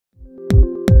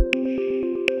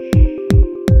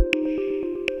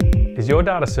Is your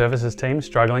data services team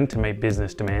struggling to meet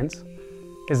business demands?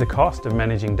 Is the cost of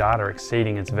managing data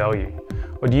exceeding its value,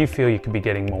 or do you feel you could be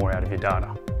getting more out of your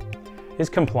data? Is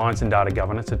compliance and data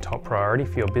governance a top priority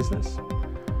for your business?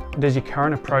 Or does your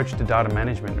current approach to data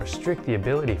management restrict the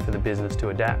ability for the business to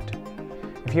adapt?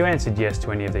 If you answered yes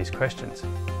to any of these questions,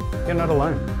 you're not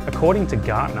alone. According to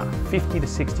Gartner, 50 to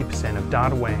 60% of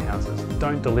data warehouses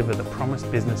don't deliver the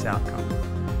promised business outcome,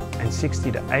 and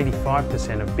 60 to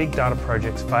 85% of big data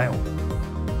projects fail.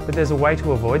 But there's a way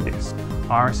to avoid this.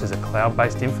 IRiS is a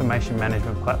cloud-based information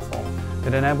management platform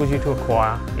that enables you to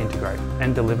acquire, integrate,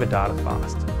 and deliver data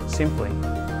fast, simply,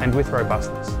 and with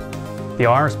robustness. The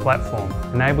IRiS platform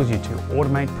enables you to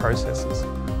automate processes,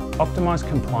 optimize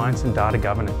compliance and data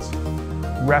governance,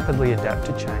 rapidly adapt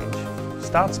to change,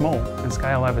 start small and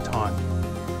scale over time,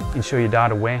 ensure your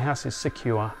data warehouse is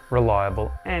secure,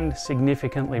 reliable, and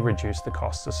significantly reduce the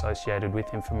costs associated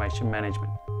with information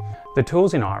management. The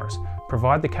tools in IRiS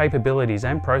provide the capabilities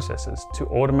and processes to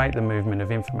automate the movement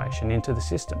of information into the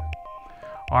system.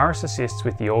 IRiS assists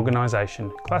with the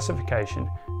organisation, classification,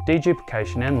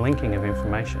 deduplication and linking of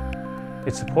information.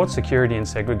 It supports security and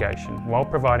segregation while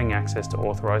providing access to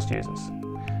authorised users,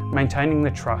 maintaining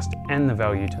the trust and the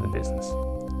value to the business.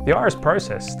 The IRiS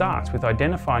process starts with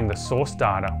identifying the source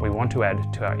data we want to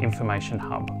add to our information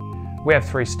hub. We have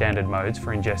 3 standard modes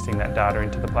for ingesting that data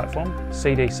into the platform: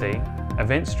 CDC,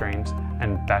 event streams,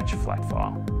 and batch flat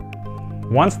file.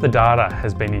 Once the data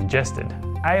has been ingested,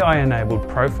 AI-enabled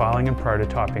profiling and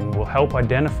prototyping will help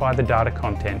identify the data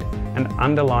content and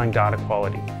underlying data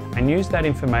quality, and use that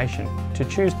information to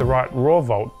choose the right raw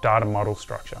vault data model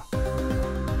structure.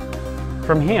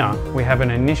 From here, we have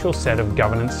an initial set of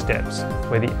governance steps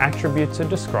where the attributes are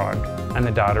described and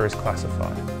the data is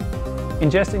classified.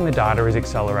 Ingesting the data is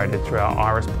accelerated through our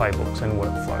IRiS playbooks and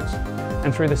workflows,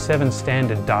 and through the 7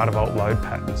 standard Data Vault load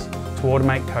patterns to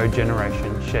automate code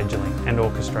generation, scheduling, and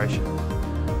orchestration.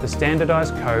 The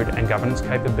standardised code and governance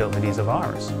capabilities of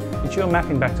IRiS ensure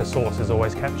mapping back to source is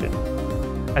always captured.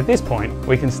 At this point,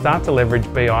 we can start to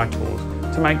leverage BI tools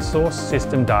to make source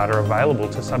system data available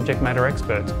to subject matter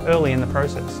experts early in the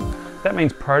process. That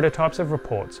means prototypes of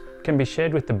reports can be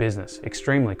shared with the business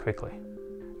extremely quickly.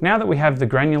 Now that we have the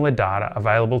granular data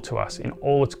available to us in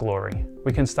all its glory,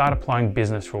 we can start applying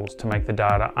business rules to make the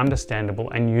data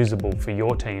understandable and usable for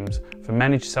your teams for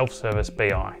managed self-service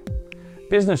BI.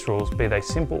 Business rules, be they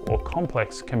simple or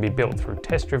complex, can be built through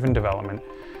test-driven development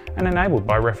and enabled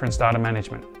by reference data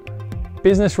management.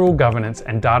 Business rule governance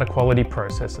and data quality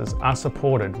processes are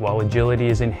supported while agility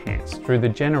is enhanced through the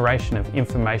generation of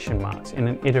information marks in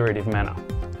an iterative manner,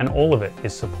 and all of it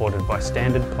is supported by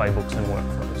standard playbooks and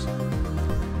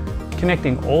workflows.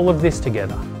 Connecting all of this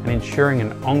together and ensuring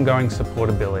an ongoing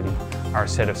supportability are a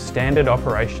set of standard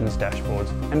operations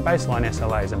dashboards and baseline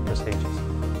SLAs and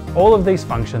procedures. All of these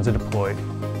functions are deployed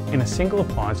in a single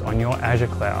appliance on your Azure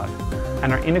cloud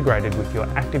and are integrated with your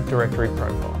Active Directory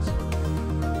profiles.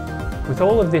 With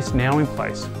all of this now in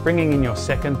place, bringing in your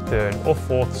 2nd, 3rd or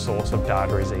 4th source of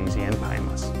data is easy and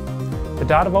painless. The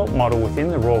Data Vault model within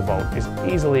the Raw Vault is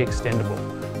easily extendable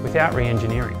without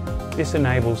re-engineering. This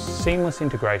enables seamless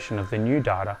integration of the new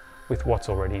data with what's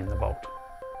already in the Vault.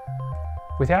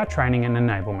 With our training and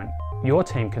enablement, your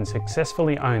team can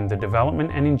successfully own the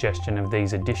development and ingestion of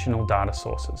these additional data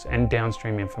sources and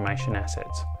downstream information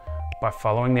assets. By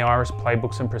following the IRiS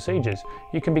playbooks and procedures,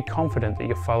 you can be confident that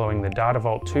you're following the Data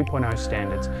Vault 2.0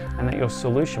 standards and that your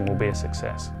solution will be a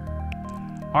success.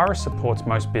 IRiS supports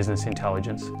most business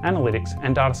intelligence, analytics,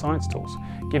 and data science tools,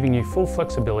 giving you full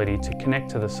flexibility to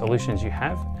connect to the solutions you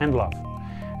have and love,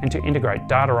 and to integrate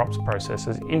data ops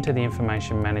processes into the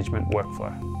information management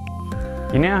workflow.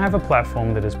 You now have a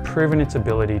platform that has proven its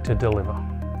ability to deliver,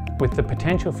 with the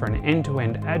potential for an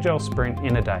end-to-end agile sprint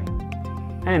in a day,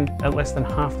 and at less than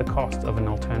half the cost of an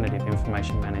alternative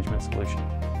information management solution.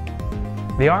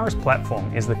 The IRiS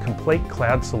platform is the complete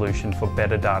cloud solution for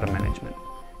better data management.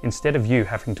 Instead of you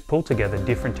having to pull together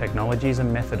different technologies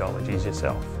and methodologies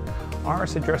yourself,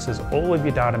 IRiS addresses all of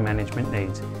your data management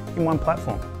needs in one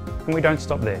platform. And we don't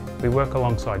stop there. We work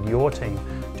alongside your team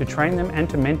to train them and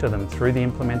to mentor them through the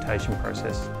implementation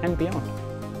process and beyond.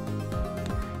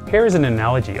 Here is an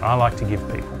analogy I like to give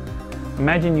people.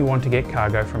 Imagine you want to get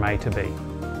cargo from A to B.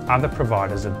 Other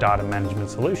providers of data management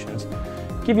solutions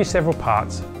give you several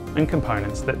parts and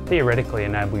components that theoretically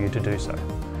enable you to do so.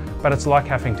 But it's like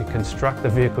having to construct the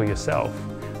vehicle yourself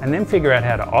and then figure out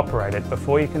how to operate it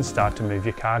before you can start to move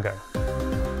your cargo.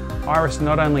 IRiS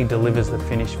not only delivers the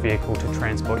finished vehicle to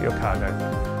transport your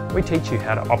cargo, we teach you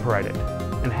how to operate it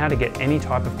and how to get any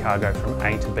type of cargo from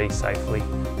A to B safely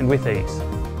and with ease.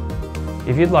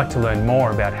 If you'd like to learn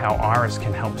more about how IRiS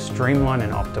can help streamline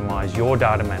and optimise your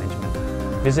data management,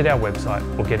 visit our website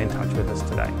or get in touch with us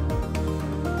today.